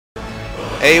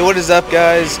Hey, what is up,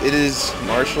 guys? It is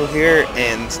Marshall here,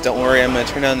 and don't worry, I'm going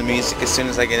to turn down the music as soon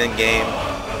as I get in game.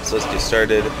 So let's get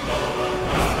started.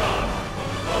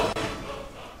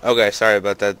 Okay, sorry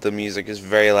about that. The music is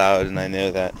very loud, and I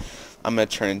know that. I'm going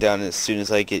to turn it down as soon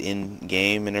as I get in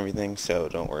game and everything, so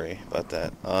don't worry about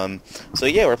that. So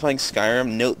yeah, we're playing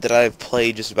Skyrim. Note that I've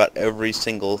played just about every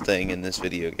single thing in this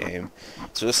video game.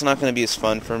 So it's not going to be as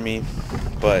fun for me,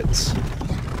 but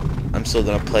I'm still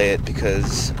going to play it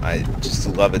because I just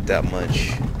love it that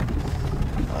much.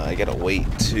 I gotta wait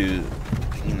to,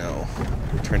 you know,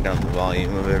 turn down the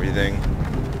volume of everything.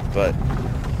 But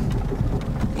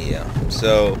yeah,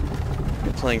 so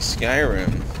we're playing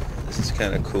Skyrim. This is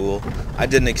kind of cool. I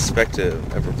didn't expect to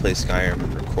ever play Skyrim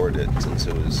and record it since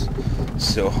it was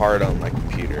so hard on my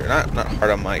computer. Not hard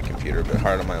on my computer, but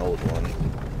hard on my old one.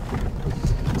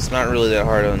 It's not really that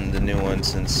hard on the new one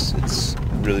since it's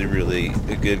really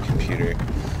a good computer.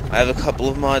 I have a couple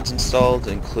of mods installed,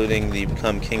 including the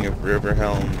Become King of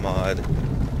Riverhelm mod,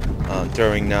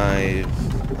 Throwing Knife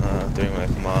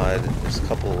mod. There's a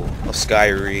couple of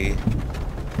Skyrim.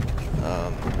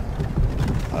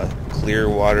 Clear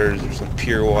waters or some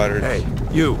pure waters. Hey,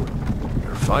 you're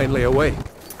finally awake.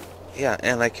 Yeah,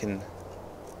 and I can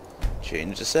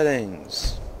change the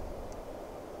settings.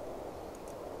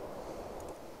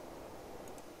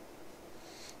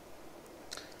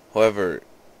 However,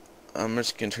 I'm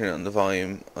just gonna turn on the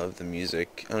volume of the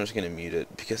music. I'm just gonna mute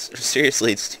it because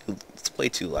seriously, it's way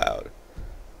too loud.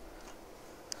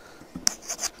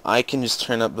 I can just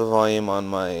turn up the volume on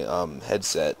my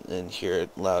headset and hear it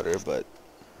louder, but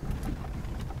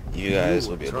you guys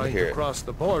will be able to hear it. Trying to cross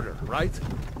the border, right?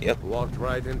 Yep. Walked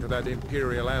right into that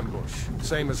Imperial ambush,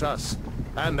 same as us,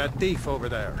 and that thief over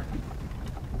there.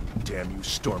 Damn you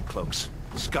Stormcloaks.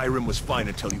 Skyrim was fine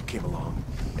until you came along.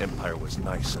 Empire was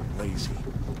nice and lazy.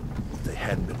 If they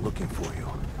hadn't been looking for you,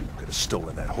 could have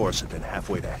stolen that horse and been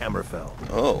halfway to Hammerfell.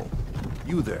 Oh.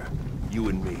 You there, you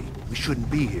and me, we shouldn't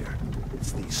be here.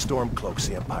 It's these Stormcloaks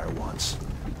the Empire wants.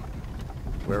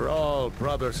 We're all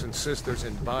brothers and sisters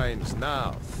in binds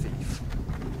now, thief.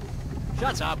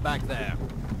 Shut up back there.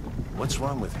 What's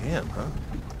wrong with him, huh?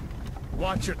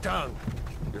 Watch your tongue.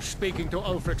 You're speaking to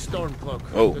Ulfric Stormcloak,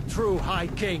 Oh. the true High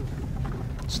King.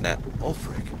 Snap.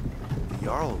 Ulfric, the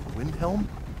Jarl of Windhelm?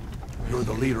 You're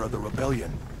the leader of the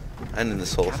rebellion. I knew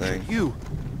this whole Captured thing. you?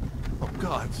 Oh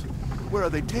gods, where are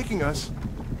they taking us?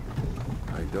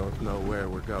 I don't know where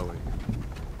we're going,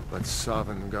 but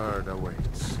Sovngarde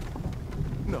awaits.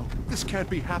 No, this can't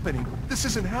be happening. This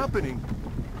isn't happening.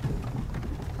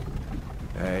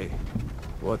 Hey,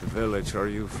 what village are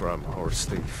you from, horse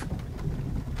thief?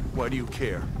 Why do you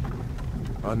care?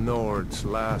 A Nord's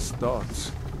last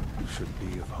thoughts should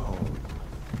be of home.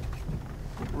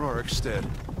 Rorikstead.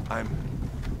 I'm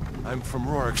from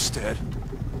Rorikstead.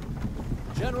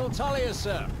 General Tullius,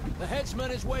 sir. The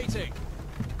headsman is waiting.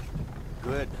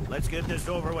 Good. Let's get this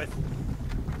over with.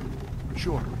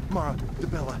 Sure. Mara,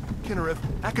 Debella, Kinnereth,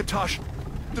 Akatosh,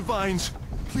 Divines,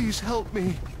 please help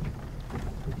me.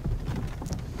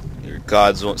 Your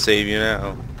gods won't save you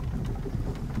now.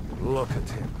 Look at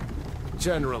him.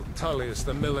 General Tullius,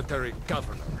 the military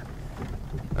governor.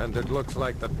 And it looks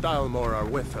like the Thalmor are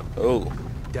with him. Oh,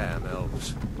 Damn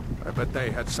elves. I bet they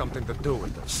had something to do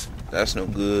with this. that's no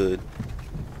good.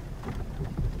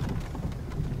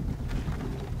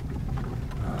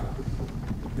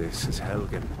 This is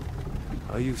Helgen.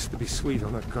 I used to be sweet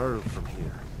on a girl from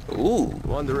here. Ooh.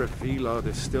 Wonder if Vilod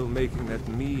is still making that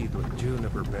mead with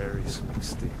juniper berries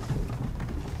mixed in.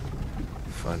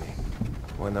 Funny.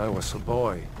 When I was a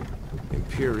boy,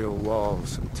 Imperial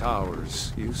walls and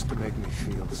towers used to make me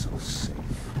feel so safe.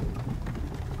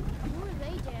 Who are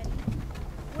they, Daddy?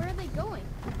 Where are they going?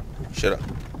 Shut up.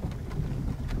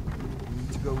 We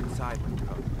need to go inside when you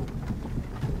come.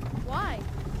 Why?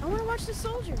 I want to watch the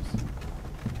soldiers.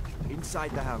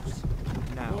 Inside the house.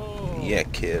 Now. Whoa. Yeah,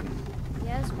 kid.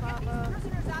 Yes, Papa.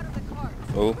 Prisoners out of the cart.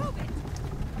 Oh. Move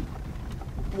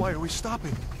it. Why are we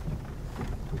stopping?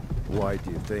 Why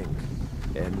do you think?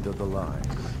 End of the line.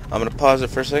 I'm gonna pause it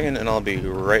for a second and I'll be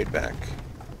right back.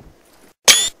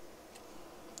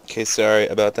 Okay, sorry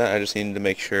about that. I just needed to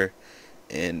make sure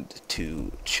and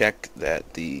to check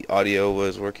that the audio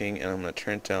was working, and I'm gonna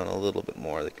turn it down a little bit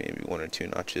more, like maybe 1 or 2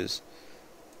 notches.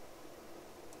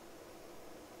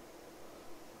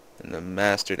 And the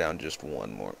master down just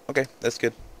 1 more. Okay, that's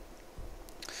good.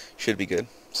 Should be good.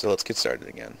 So let's get started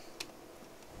again.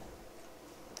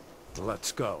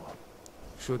 Let's go.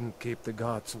 Shouldn't keep the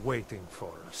gods waiting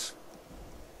for us.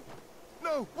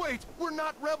 No, wait! We're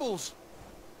not rebels!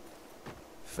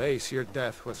 Face your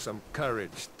death with some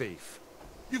courage, thief.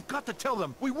 You've got to tell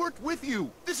them we weren't with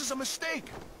you! This is a mistake!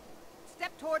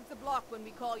 Step towards the block when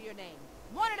we call your name.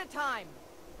 One at a time.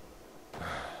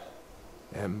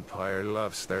 Empire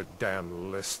loves their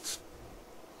damn lists.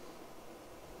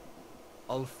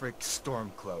 Ulfric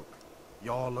Stormcloak,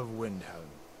 Jarl of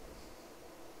Windhelm.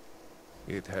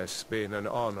 It has been an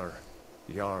honor,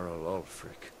 Jarl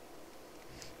Ulfric.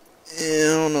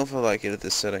 I don't know if I like it at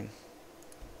this setting.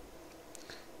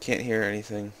 Can't hear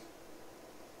anything.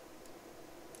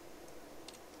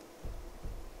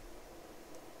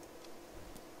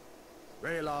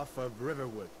 Ralof of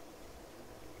Riverwood.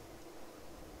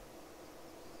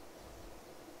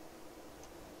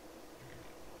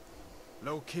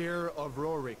 Lokir of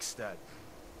Rorikstead.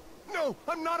 No,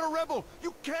 I'm not a rebel!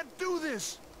 You can't do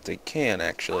this! They can,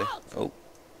 actually. Halt! Oh,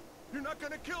 You're not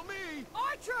gonna kill me!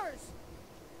 Archers!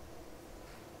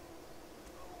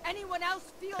 Anyone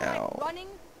else feel Ow. like running?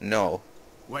 no.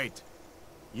 Wait.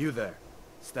 You there.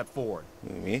 Step forward.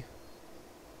 Me?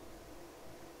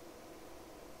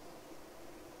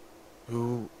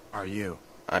 Who are you?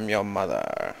 I'm your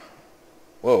mother.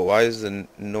 Whoa, why is the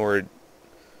Nord...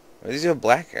 Why does he have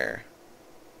black hair?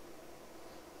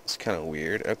 It's kind of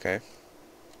weird. Okay.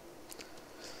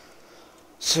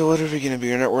 So what are we going to be?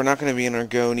 We're not going to be an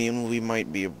Argonian. We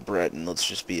might be a Breton. Let's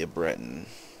just be a Breton.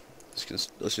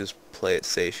 Let's just play it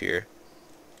safe here.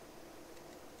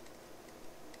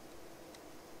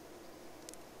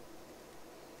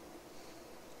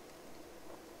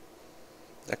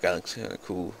 That guy looks kind of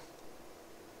cool.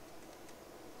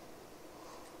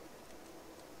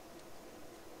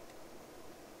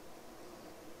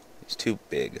 He's too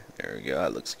big. There we go.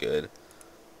 That looks good.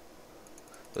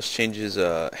 Let's change his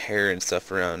hair and stuff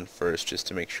around first just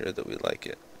to make sure that we like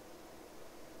it.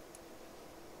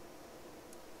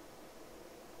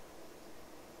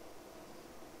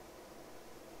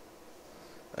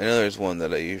 I know there's one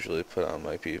that I usually put on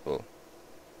my people.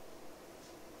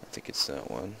 I think it's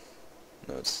that one.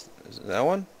 No, is it that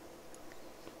one?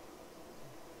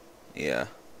 Yeah.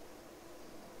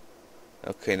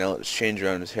 Okay, now let's change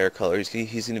around his hair color.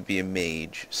 He's gonna be a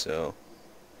mage, so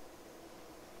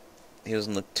he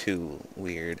doesn't look too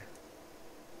weird.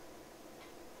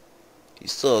 He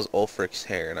still has Ulfric's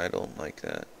hair, and I don't like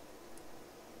that.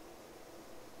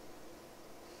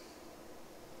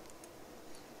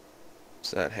 What's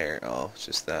that hair? Oh, it's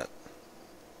just that.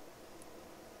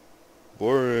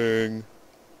 Boring.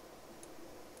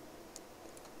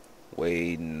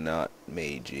 Way not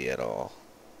magey at all.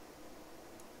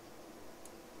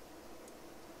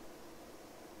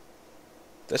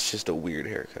 That's just a weird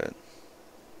haircut.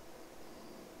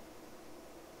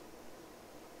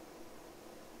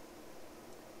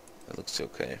 That looks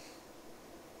okay.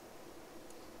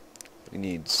 He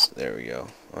needs... There we go.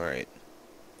 Alright.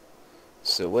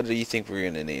 So what do you think we're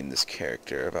going to name this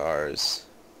character of ours?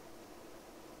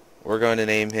 We're going to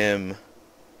name him...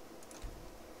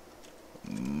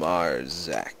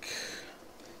 Marzak.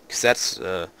 Because that's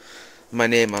my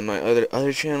name on my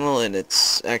other channel, and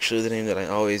it's actually the name that I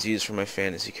always use for my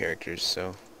fantasy characters,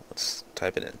 so let's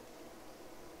type it in.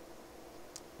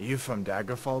 You from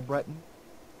Daggerfall, Breton?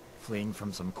 Fleeing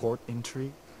from some court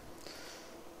intrigue?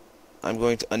 I'm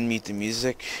going to unmute the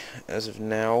music as of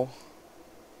now.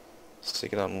 Let's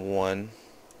stick it on 1.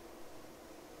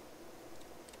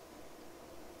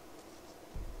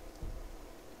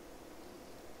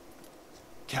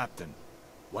 Captain,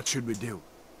 what should we do?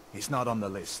 He's not on the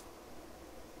list.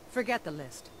 Forget the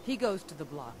list. He goes to the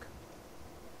block.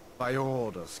 By your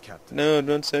orders, Captain. No,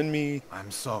 don't send me.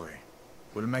 I'm sorry.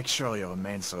 We'll make sure your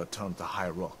remains are returned to High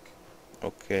Rock.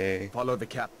 Okay. Follow the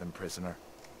captain, prisoner.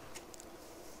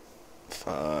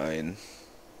 Fine.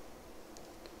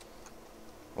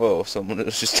 Whoa, someone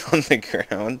was just on the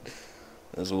ground.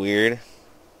 That was weird.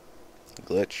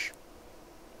 Glitch.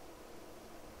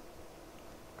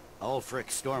 Ulfric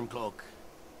Stormcloak.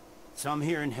 Some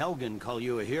here in Helgen call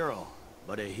you a hero,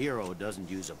 but a hero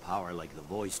doesn't use a power like the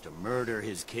voice to murder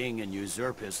his king and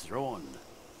usurp his throne.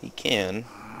 He can.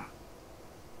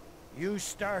 You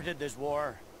started this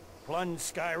war, plunged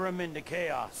Skyrim into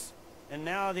chaos, and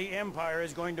now the Empire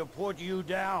is going to put you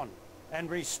down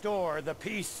and restore the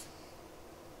peace.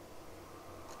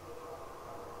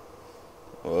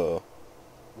 Whoa.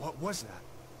 What was that?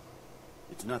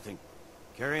 It's nothing.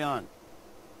 Carry on.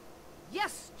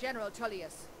 Yes, General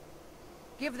Tullius.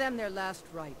 Give them their last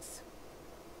rites.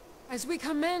 As we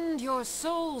commend your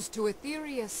souls to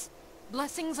Aetherius,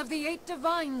 blessings of the 8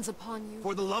 divines upon you.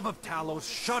 For the love of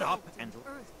Talos, shut up and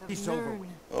Earth of he's over Nirn, with.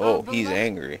 Oh, our he's beloved-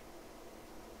 angry.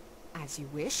 As you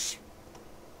wish.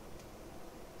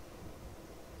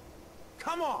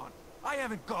 Come on! I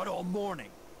haven't got all morning.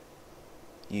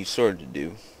 You sort of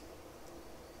do.